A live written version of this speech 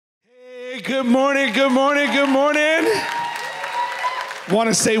Good morning, good morning, good morning. Want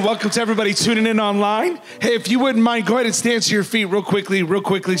to say welcome to everybody tuning in online. Hey, if you wouldn't mind, go ahead and stand to your feet real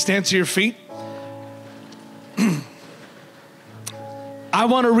quickly, stand to your feet. I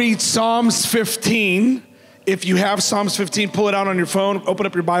want to read Psalms 15. If you have Psalms 15, pull it out on your phone, open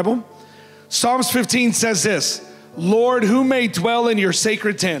up your Bible. Psalms 15 says this: Lord, who may dwell in your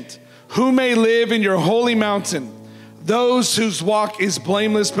sacred tent? Who may live in your holy mountain? Those whose walk is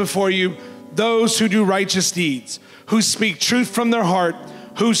blameless before you, those who do righteous deeds, who speak truth from their heart,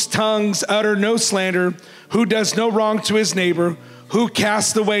 whose tongues utter no slander, who does no wrong to his neighbor, who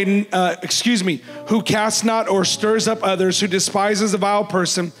casts not or stirs up others, who despises a vile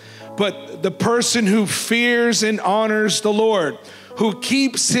person, but the person who fears and honors the Lord, who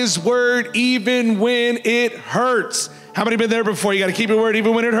keeps his word even when it hurts. How many been there before? You got to keep your word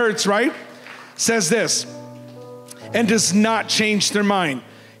even when it hurts, right? Says this, and does not change their mind.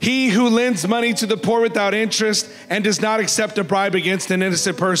 He who lends money to the poor without interest and does not accept a bribe against an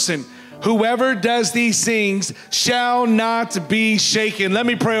innocent person. Whoever does these things shall not be shaken. Let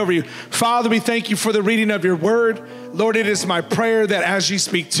me pray over you. Father, we thank you for the reading of your word. Lord, it is my prayer that as you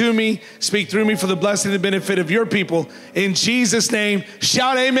speak to me, speak through me for the blessing and benefit of your people. In Jesus' name,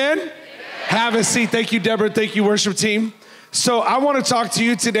 shout amen. Amen. Have a seat. Thank you, Deborah. Thank you, worship team. So I want to talk to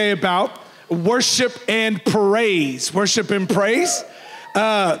you today about worship and praise. Worship and praise.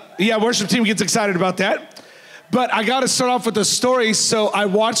 Worship team gets excited about that. But I got to start off with a story. So I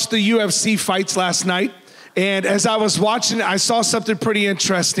watched the UFC fights last night. And as I was watching, I saw something pretty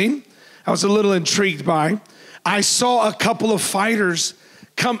interesting. I was a little intrigued by. I saw a couple of fighters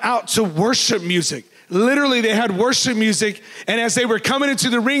come out to worship music. Literally, they had worship music. And as they were coming into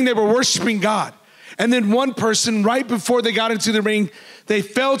the ring, they were worshiping God. And then one person, right before they got into the ring, they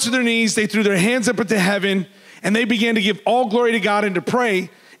fell to their knees, they threw their hands up into heaven, and they began to give all glory to God and to pray.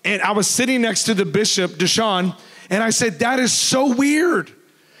 And I was sitting next to the bishop, Deshaun, and I said, that is so weird.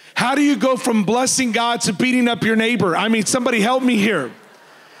 How do you go from blessing God to beating up your neighbor? I mean, somebody help me here.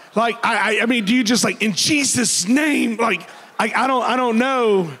 Like, I mean, do you just like, in Jesus' name, like, I don't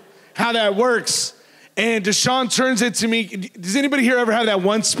know how that works. And Deshaun turns it to me. Does anybody here ever have that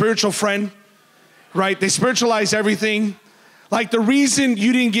one spiritual friend? Right? They spiritualize everything. Like the reason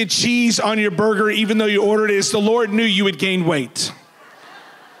you didn't get cheese on your burger, even though you ordered it, is the Lord knew you would gain weight.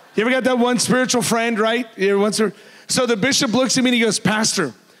 You ever got that one spiritual friend, right? So the bishop looks at me and he goes,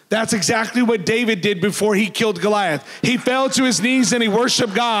 Pastor, that's exactly what David did before he killed Goliath. He fell to his knees and he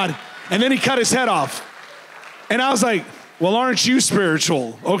worshiped God, and then he cut his head off. And I was like, well, aren't you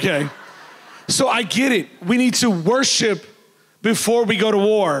spiritual? Okay. So I get it. We need to worship before we go to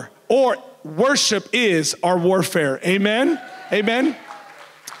war, or worship is our warfare. Amen? Amen?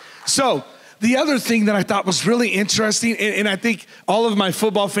 So the other thing that I thought was really interesting, and I think all of my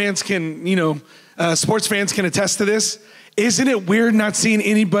football fans can, sports fans can attest to this. Isn't it weird not seeing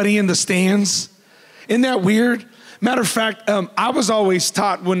anybody in the stands? Isn't that weird? Matter of fact, I was always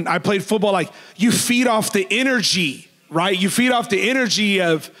taught when I played football, like you feed off the energy, right? You feed off the energy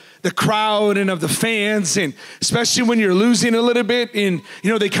of the crowd and of the fans, and especially when you're losing a little bit, and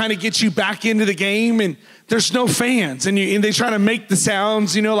they kind of get you back into the game, and there's no fans, and they try to make the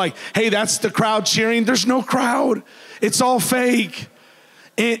sounds, like, hey, that's the crowd cheering. There's no crowd. It's all fake.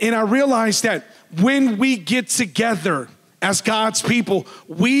 And I realized that when we get together as God's people,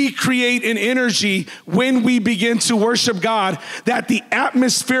 we create an energy when we begin to worship God, that the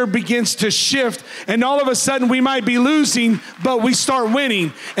atmosphere begins to shift, and all of a sudden we might be losing, but we start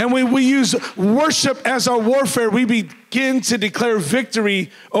winning. And when we use worship as our warfare, we begin to declare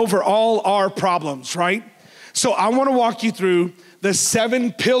victory over all our problems, right? So I want to walk you through the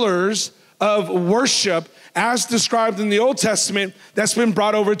 7 pillars of worship as described in the Old Testament that's been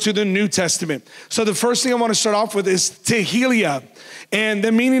brought over to the New Testament. So the first thing I want to start off with is Tehillah. And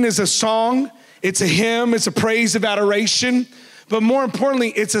the meaning is a song, it's a hymn, it's a praise of adoration. But more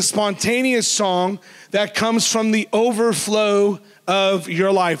importantly, it's a spontaneous song that comes from the overflow of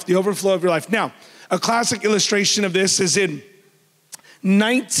your life, the overflow of your life. Now, a classic illustration of this is in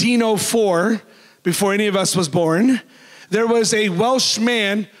 1904, before any of us was born, there was a Welsh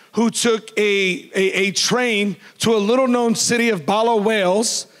man who took a train to a little-known city of Bala,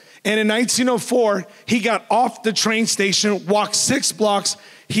 Wales. And in 1904, he got off the train station, walked 6 blocks.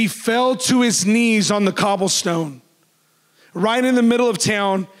 He fell to his knees on the cobblestone. Right in the middle of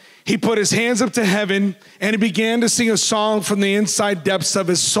town, he put his hands up to heaven, and he began to sing a song from the inside depths of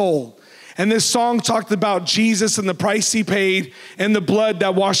his soul. And this song talked about Jesus and the price he paid and the blood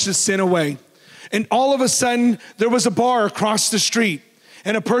that washed his sin away. And all of a sudden, there was a bar across the street.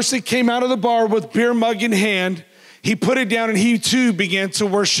 And a person came out of the bar with beer mug in hand. He put it down and he too began to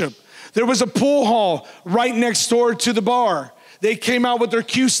worship. There was a pool hall right next door to the bar. They came out with their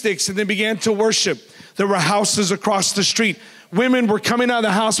cue sticks and they began to worship. There were houses across the street. Women were coming out of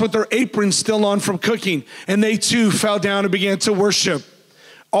the house with their aprons still on from cooking, and they too fell down and began to worship.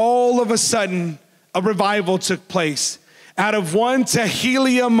 All of a sudden, a revival took place. Out of one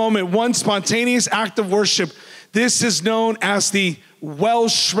Tehilia moment, one spontaneous act of worship, this is known as the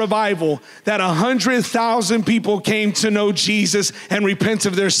Welsh revival, that 100,000 people came to know Jesus and repent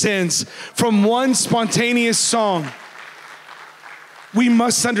of their sins from one spontaneous song. We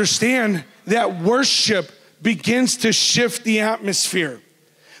must understand that worship begins to shift the atmosphere,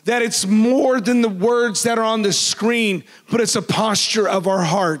 that it's more than the words that are on the screen, but it's a posture of our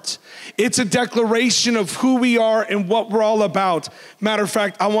heart. It's a declaration of who we are and what we're all about. Matter of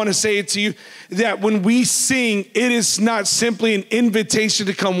fact, I want to say it to you that when we sing, it is not simply an invitation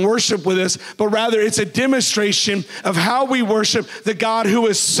to come worship with us, but rather it's a demonstration of how we worship the God who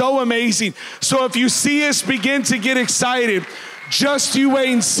is so amazing. So if you see us begin to get excited, just you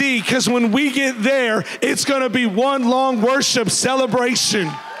wait and see, because when we get there, it's going to be one long worship celebration.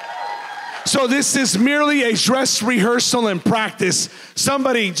 So this is merely a dress rehearsal and practice.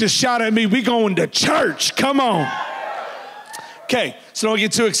 Somebody just shout at me, we going to church. Come on. Okay, so don't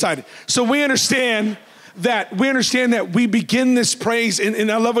get too excited. So we understand that we begin this praise,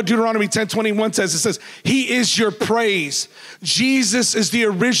 and I love what Deuteronomy 10:21 says. It says, he is your praise. Jesus is the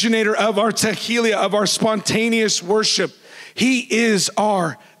originator of our tehilia, of our spontaneous worship. He is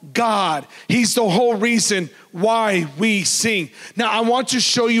our God. He's the whole reason why we sing. Now, I want to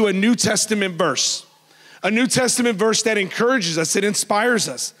show you a New Testament verse that encourages us, it inspires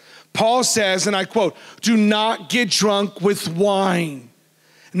us. Paul says, and I quote, do not get drunk with wine.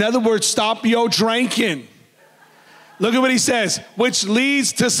 In other words, stop your drinking. Look at what he says, which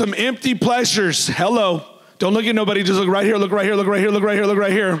leads to some empty pleasures. Hello. Don't look at nobody. Just look right here, look right here, look right here, look right here, look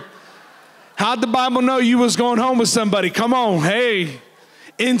right here. How'd the Bible know you was going home with somebody? Come on, hey.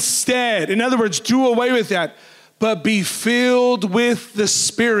 Instead, in other words, do away with that, but be filled with the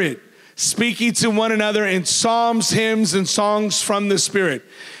Spirit, speaking to one another in psalms, hymns, and songs from the Spirit.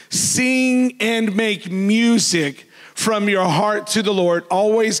 Sing and make music from your heart to the Lord,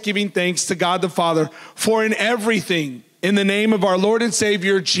 always giving thanks to God the Father, for in everything, in the name of our Lord and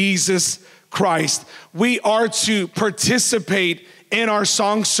Savior, Jesus Christ, we are to participate in our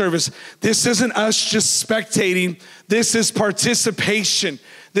song service. This isn't us just spectating. This is participation.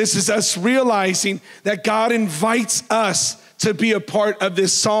 This is us realizing that God invites us to be a part of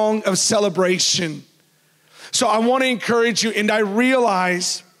this song of celebration. So I want to encourage you, and I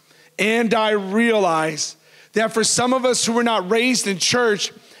realize that for some of us who were not raised in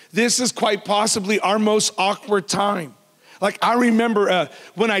church, this is quite possibly our most awkward time. Like I remember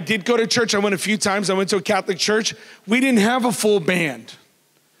when I did go to church, I went a few times, I went to a Catholic church, we didn't have a full band.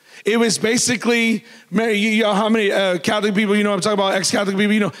 It was basically, you know how many Catholic people, you know, I'm talking about ex-Catholic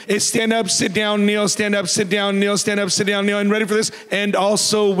people, you know, it's stand up, sit down, kneel, stand up, sit down, kneel, stand up, sit down, kneel, and ready for this, and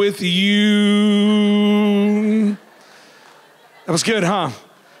also with you. That was good, huh?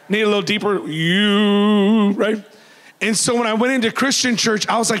 Need a little deeper, you, right? And so when I went into Christian church,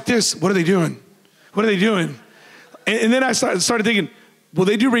 I was like this, what are they doing? What are they doing? And then I started thinking, will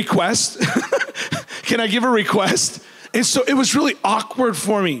they do requests? Can I give a request? And so it was really awkward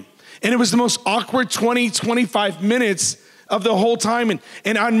for me. And it was the most awkward 20, 25 minutes of the whole time.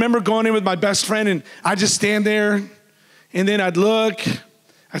 And I remember going in with my best friend, and I'd just stand there, and then I'd look,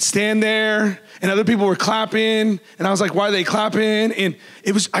 I'd stand there, and other people were clapping, and I was like, why are they clapping? And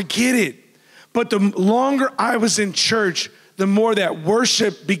it was, I get it. But the longer I was in church, the more that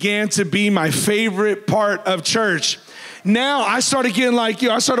worship began to be my favorite part of church. Now I started getting like you.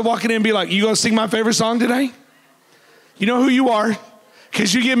 I started walking in and be like, you gonna sing my favorite song today? You know who you are,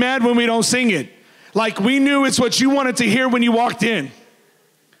 because you get mad when we don't sing it. Like we knew it's what you wanted to hear when you walked in.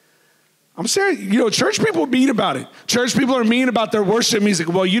 I'm serious. You know, church people are mean about it. Church people are mean about their worship music.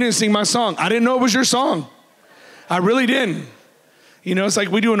 Well, you didn't sing my song. I didn't know it was your song. I really didn't. You know, it's like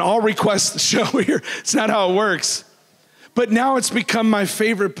we do an all request show here. It's not how it works. But now it's become my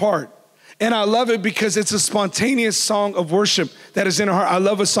favorite part. And I love it because it's a spontaneous song of worship that is in our heart. I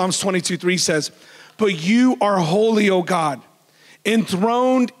love what Psalms 22:3 says. But you are holy, O God,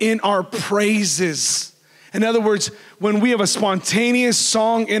 enthroned in our praises. In other words, when we have a spontaneous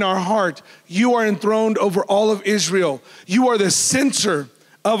song in our heart, you are enthroned over all of Israel. You are the center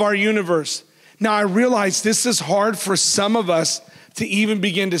of our universe. Now I realize this is hard for some of us to even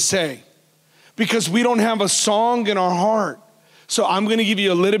begin to say, because we don't have a song in our heart. So I'm gonna give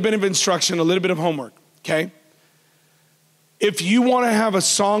you a little bit of instruction, a little bit of homework, okay? If you wanna have a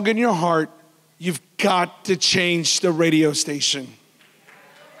song in your heart, you've got to change the radio station.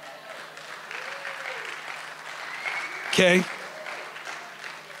 Okay?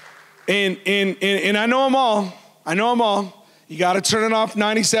 And I know them all. I know them all. You got to turn it off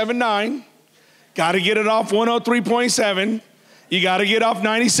 97.9. Got to get it off 103.7. You got to get off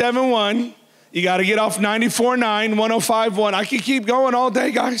 97.1. You got to get off 94.9, 105.1. I can keep going all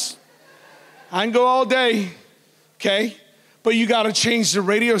day, guys. I can go all day, okay? But you got to change the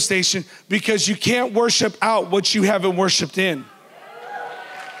radio station because you can't worship out what you haven't worshiped in.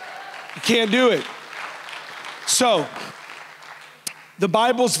 You can't do it. So, the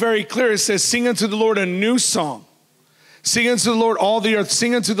Bible's very clear. It says, sing unto the Lord a new song. Sing unto the Lord all the earth.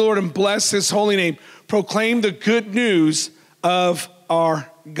 Sing unto the Lord and bless his holy name. Proclaim the good news of our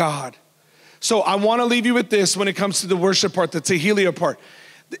God. So I want to leave you with this when it comes to the worship part, the Tehillah part.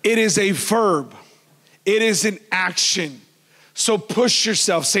 It is a verb. It is an action. So push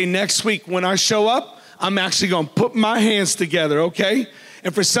yourself. Say, next week when I show up, I'm actually going to put my hands together, okay?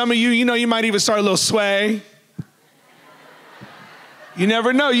 And for some of you, you might even start a little sway. You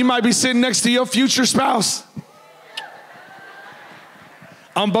never know. You might be sitting next to your future spouse.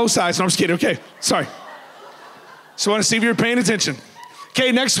 On both sides. No, I'm just kidding. Okay, sorry. So I want to see if you're paying attention.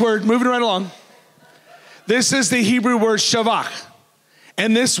 Okay, next word, moving right along. This is the Hebrew word shavach.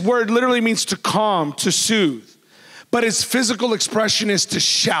 And this word literally means to calm, to soothe. But its physical expression is to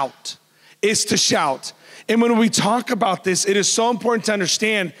shout. It's to shout. And when we talk about this, it is so important to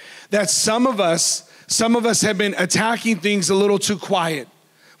understand that some of us have been attacking things a little too quiet.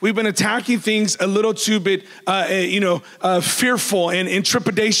 We've been attacking things a little too bit, fearful and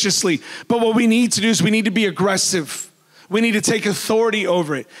trepidatiously. But what we need to do is we need to be aggressive. We need to take authority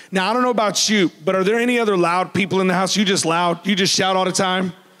over it. Now, I don't know about you, but are there any other loud people in the house? You just loud? You just shout all the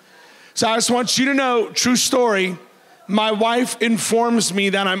time? So I just want you to know, true story, my wife informs me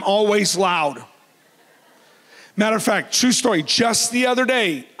that I'm always loud. Matter of fact, true story, just the other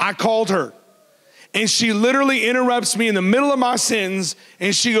day, I called her. And she literally interrupts me in the middle of my sentence,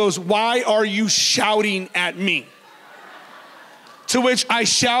 and she goes, "Why are you shouting at me?" To which I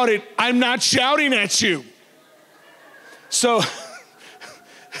shouted, "I'm not shouting at you." So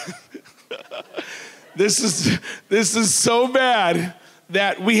this is so bad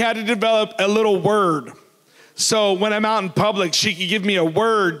that we had to develop a little word. So when I'm out in public, she could give me a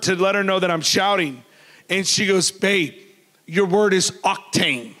word to let her know that I'm shouting. And she goes, "Babe, your word is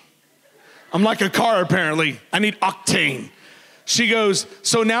octane." I'm like a car, apparently. I need octane. She goes,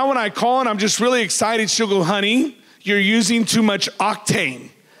 so now when I call and I'm just really excited, she'll go, "Honey, you're using too much octane."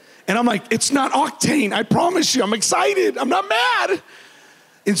 And I'm like, "It's not octane. I promise you. I'm excited. I'm not mad."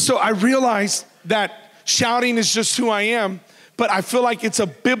 And so I realized that shouting is just who I am, but I feel like it's a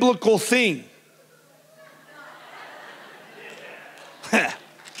biblical thing.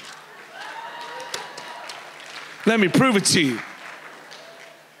 Let me prove it to you.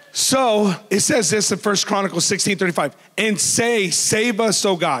 So it says this in 1 Chronicles 16:35, and say, "Save us,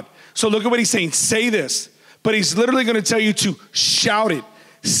 O God." So look at what he's saying. Say this, but he's literally going to tell you to shout it.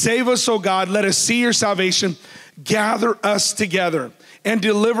 "Save us, O God. Let us see your salvation. Gather us together and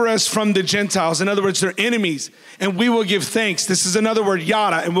deliver us from the Gentiles." In other words, they're enemies, and we will give thanks. This is another word,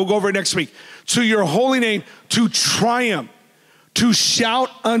 yada, and we'll go over it next week. "To your holy name, to triumph, to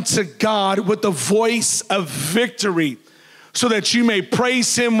shout unto God with the voice of victory, so that you may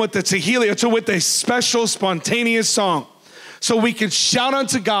praise him with the Tehillah," so with a special spontaneous song. So we can shout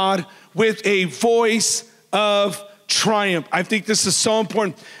unto God with a voice of triumph. I think this is so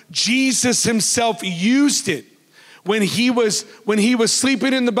important. Jesus himself used it when he was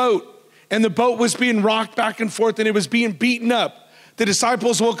sleeping in the boat and the boat was being rocked back and forth and it was being beaten up. The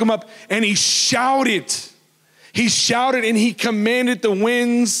disciples woke him up and he shouted. He shouted and he commanded the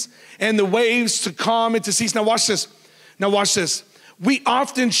winds and the waves to calm and to cease. Now watch this. We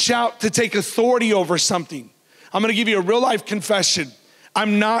often shout to take authority over something. I'm gonna give you a real life confession.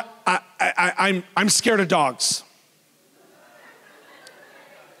 I'm scared of dogs.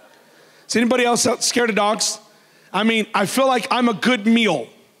 Is anybody else scared of dogs? I mean, I feel like I'm a good meal.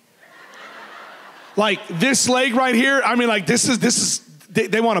 Like this leg right here, I mean, like this is,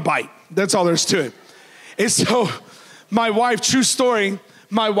 they want to bite. That's all there's to it. And so my wife, true story,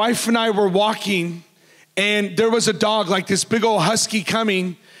 my wife and I were walking and there was a dog, like this big old husky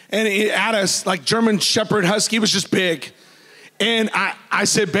coming and at us, like German Shepherd husky. It was just big. And I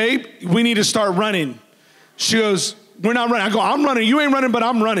said, "Babe, we need to start running." She goes, "We're not running." I go, "I'm running. You ain't running, but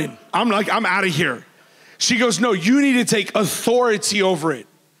I'm running." I'm like, "I'm out of here." She goes, "No, you need to take authority over it."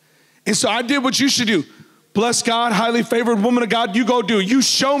 And so I did what you should do. Bless God, highly favored woman of God, you go do it. You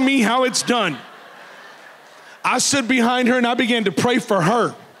show me how it's done. I stood behind her and I began to pray for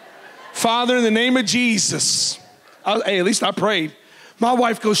her. "Father, in the name of Jesus." Hey, at least I prayed. My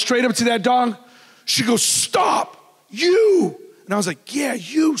wife goes straight up to that dog. She goes, "Stop. you. And I was like, yeah,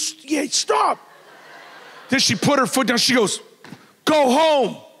 you, yeah, stop. Then she put her foot down. She goes, go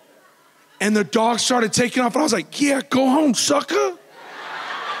home. And the dog started taking off. And I was like, yeah, go home, sucker.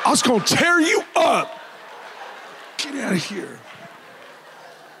 I was gonna tear you up. Get out of here.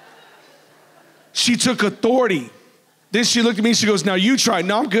 She took authority. Then she looked at me, she goes, now you try.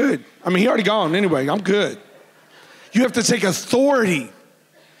 No, I'm good. I mean, he already gone anyway, I'm good. You have to take authority.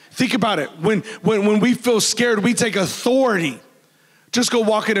 Think about it. When we feel scared, we take authority. Just go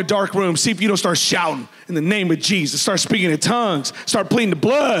walk in a dark room, see if you don't start shouting in the name of Jesus. Start speaking in tongues, start pleading the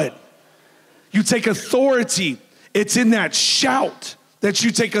blood. You take authority. It's in that shout that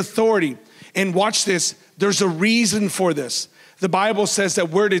you take authority. And watch this, there's a reason for this. The Bible says that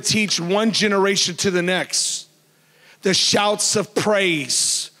we're to teach one generation to the next the shouts of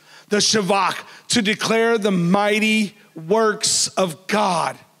praise, the shavak, to declare the mighty works of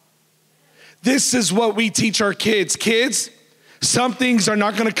God. This is what we teach our kids. Kids, some things are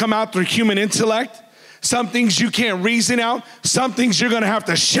not gonna come out through human intellect. Some things you can't reason out. Some things you're gonna have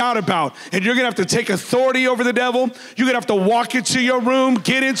to shout about. And you're gonna have to take authority over the devil. You're gonna have to walk into your room,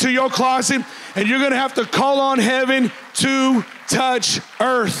 get into your closet, and you're gonna have to call on heaven to touch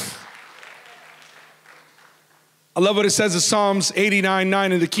earth. I love what it says in Psalms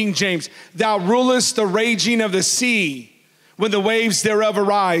 89:9 in the King James. Thou rulest the raging of the sea. When the waves thereof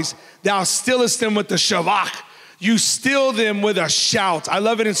arise, thou stillest them with the shavak. You still them with a shout. I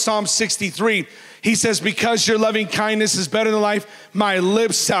love it in Psalm 63. He says, because your loving kindness is better than life, my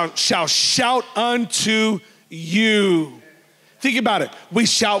lips shall shout unto you. Think about it. We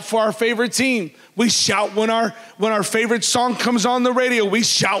shout for our favorite team. We shout when our favorite song comes on the radio. We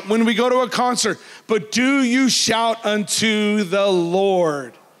shout when we go to a concert. But do you shout unto the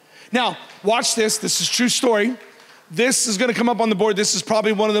Lord? Now, watch this. This is a true story. This is going to come up on the board. This is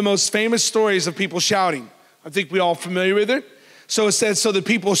probably one of the most famous stories of people shouting. I think we all familiar with it. So it says, so the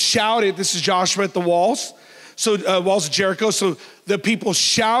people shouted. This is Joshua at the walls. So walls of Jericho. So the people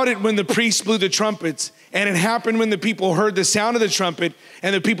shouted when the priests blew the trumpets. And it happened when the people heard the sound of the trumpet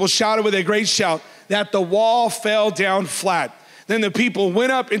and the people shouted with a great shout that the wall fell down flat. Then the people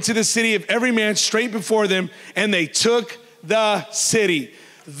went up into the city of every man straight before them, and they took the city.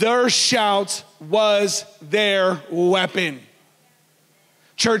 Their shout was their weapon.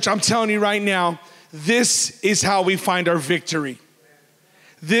 Church, I'm telling you right now, this is how we find our victory.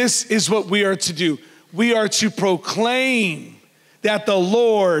 This is what we are to do. We are to proclaim that the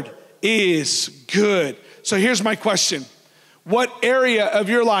Lord is good. So here's my question. What area of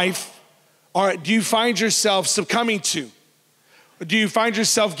your life do you find yourself succumbing to? Do you find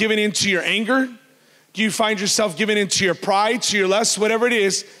yourself giving into your anger? Do you find yourself giving into your pride, to your lust, whatever it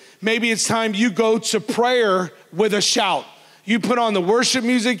is? Maybe it's time you go to prayer with a shout. You put on the worship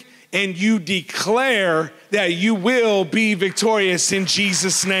music and you declare that you will be victorious in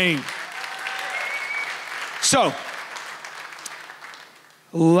Jesus' name. So,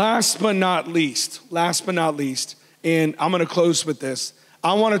 last but not least, and I'm gonna close with this.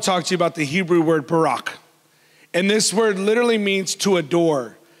 I wanna talk to you about the Hebrew word barak. And this word literally means to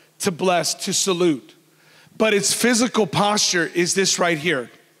adore, to bless, to salute. But its physical posture is this right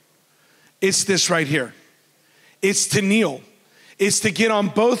here. It's this right here. It's to kneel. It's to get on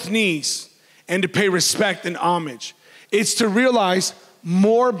both knees and to pay respect and homage. It's to realize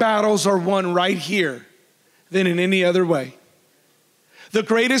more battles are won right here than in any other way. The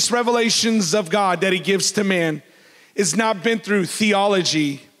greatest revelations of God that he gives to man is not been through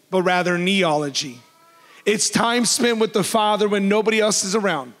theology, but rather neology. It's time spent with the Father when nobody else is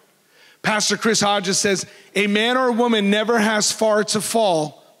around. Pastor Chris Hodges says, a man or a woman never has far to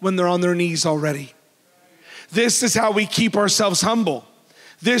fall when they're on their knees already. This is how we keep ourselves humble.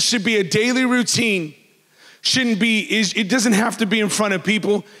 This should be a daily routine. It doesn't have to be in front of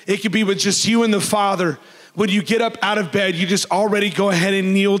people. It could be with just you and the Father. When you get up out of bed, you just already go ahead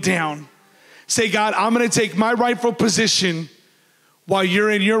and kneel down. Say, God, I'm gonna take my rightful position while you're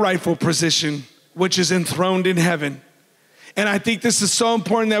in your rightful position, which is enthroned in heaven. And I think this is so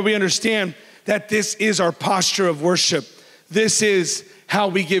important that we understand that this is our posture of worship. This is how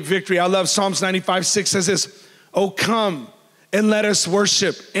we get victory. I love Psalms 95:6 says this, oh, come and let us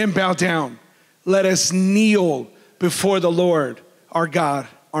worship and bow down. Let us kneel before the Lord, our God,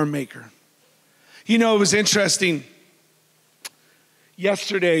 our maker. You know, it was interesting.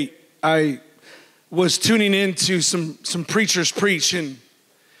 Yesterday, I was tuning into some preachers preach, and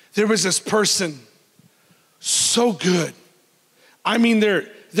there was this person, so good. I mean,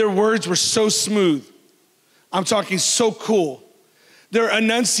 their words were so smooth. I'm talking so cool. Their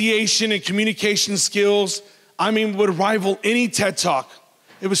enunciation and communication skills, I mean, would rival any TED Talk.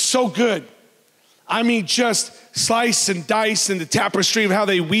 It was so good. I mean, just slice and dice and the tapestry of how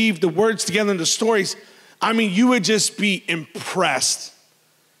they weave the words together into stories, I mean, you would just be impressed.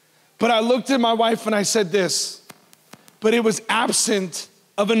 But I looked at my wife and I said this, but it was absent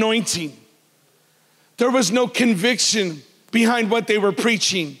of anointing. There was no conviction behind what they were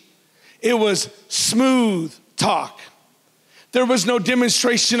preaching. It was smooth talk. There was no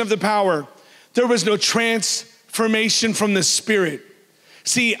demonstration of the power. There was no transformation from the Spirit.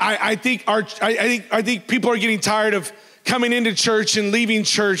 See, I think people are getting tired of coming into church and leaving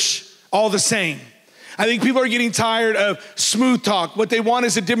church all the same. I think people are getting tired of smooth talk. What they want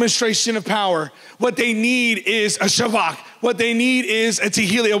is a demonstration of power. What they need is a shavak. What they need is a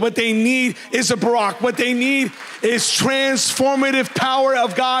tehillah. What they need is a barak. What they need is transformative power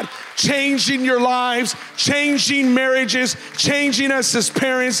of God, changing your lives, changing marriages, changing us as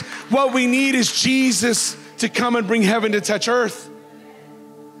parents. What we need is Jesus to come and bring heaven to touch earth.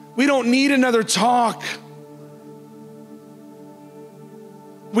 We don't need another talk.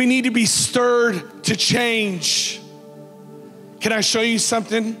 We need to be stirred to change. Can I show you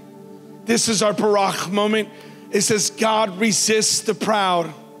something? This is our Barak moment. It says, God resists the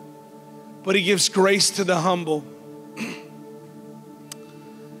proud, but he gives grace to the humble.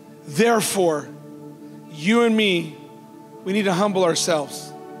 Therefore, you and me, we need to humble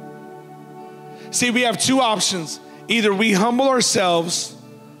ourselves. See, we have two options. Either we humble ourselves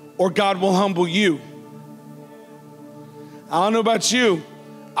or God will humble you. I don't know about you.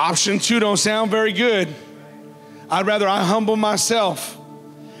 Option two don't sound very good. I'd rather I humble myself.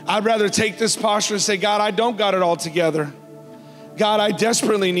 I'd rather take this posture and say, God, I don't got it all together. God, I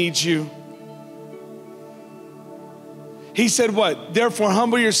desperately need you. He said what? Therefore,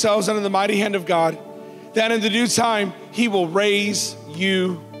 humble yourselves under the mighty hand of God, that in the due time, he will raise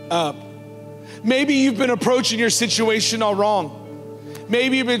you up. Maybe you've been approaching your situation all wrong.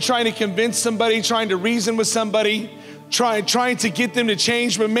 Maybe you've been trying to convince somebody, trying to reason with somebody, trying to get them to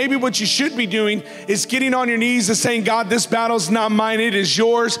change, but maybe what you should be doing is getting on your knees and saying, God, this battle's not mine, it is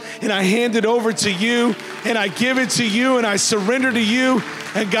yours, and I hand it over to you, and I give it to you, and I surrender to you,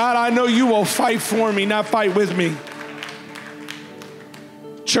 and God, I know you will fight for me, not fight with me.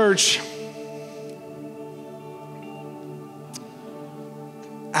 Church,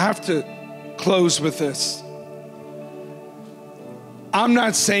 I have to close with this. I'm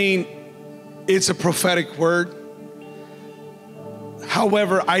not saying it's a prophetic word.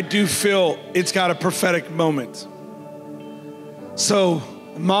 However, I do feel it's got a prophetic moment. So,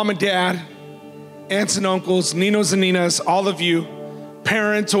 mom and dad, aunts and uncles, ninos and ninas, all of you,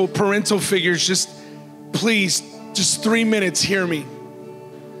 parental figures, just please, just 3 minutes, hear me.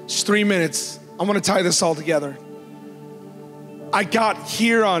 Just 3 minutes. I want to tie this all together. I got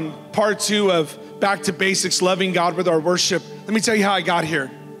here on part 2 of Back to Basics, Loving God with Our Worship. Let me tell you how I got here.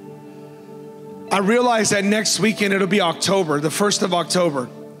 I realized that next weekend, it'll be October, the 1st of October.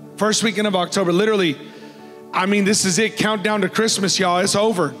 First weekend of October, literally, I mean, this is it, countdown to Christmas, y'all, it's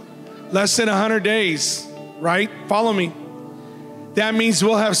over. Less than 100 days, right? Follow me. That means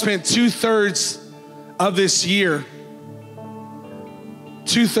we'll have spent 2/3 of this year.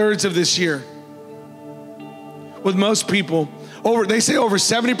 2/3 of this year. With most people, they say over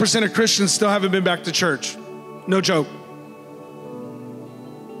 70% of Christians still haven't been back to church. No joke.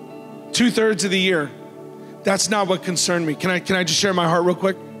 2/3 of the year. That's not what concerned me. Can I just share my heart real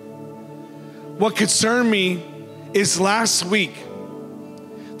quick? What concerned me is last week,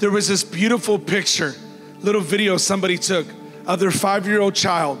 there was this beautiful picture, little video somebody took of their 5-year-old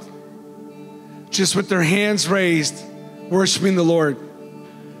child, just with their hands raised, worshiping the Lord.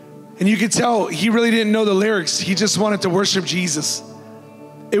 And you could tell he really didn't know the lyrics. He just wanted to worship Jesus.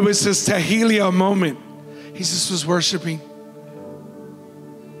 It was his tehillah moment. He just was worshiping.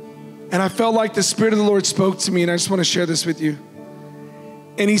 And I felt like the Spirit of the Lord spoke to me, and I just want to share this with you.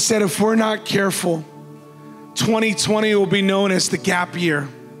 And he said, if we're not careful, 2020 will be known as the gap year.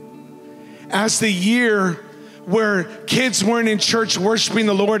 As the year where kids weren't in church worshiping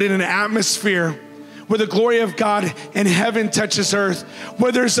the Lord in an atmosphere where the glory of God and heaven touches earth,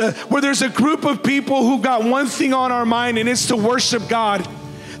 where there's a group of people who got one thing on our mind, and it's to worship God.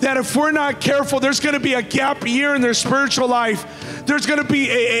 That if we're not careful, there's going to be a gap year in their spiritual life. There's going to be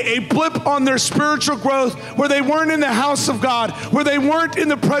a blip on their spiritual growth where they weren't in the house of God, where they weren't in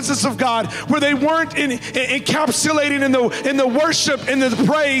the presence of God, where they weren't encapsulated in the worship and the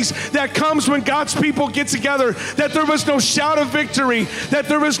praise that comes when God's people get together, that there was no shout of victory, that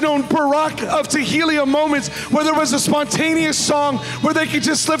there was no barak of tehillah moments where there was a spontaneous song where they could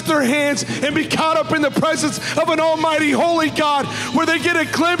just lift their hands and be caught up in the presence of an almighty holy God, where they get a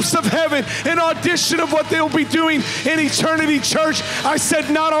glimpse of heaven, an audition of what they'll be doing in eternity. Church, watch. I said,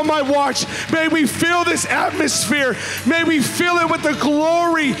 not on my watch. May we feel this atmosphere. May we feel it with the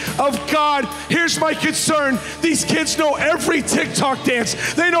glory of God. Here's my concern. These kids know every TikTok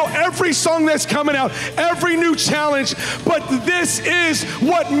dance. They know every song that's coming out, every new challenge. But this is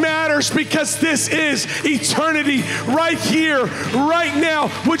what matters, because this is eternity right here, right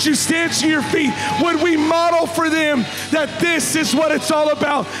now. Would you stand to your feet? Would we model for them that this is what it's all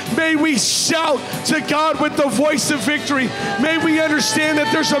about? May we shout to God with the voice of victory. May we understand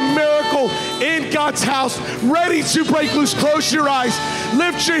that there's a miracle in God's house ready to break loose. Close your eyes.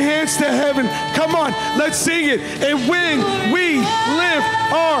 Lift your hands to heaven. Come on, let's sing it. And when we lift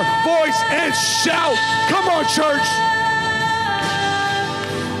our voice and shout, come on, church.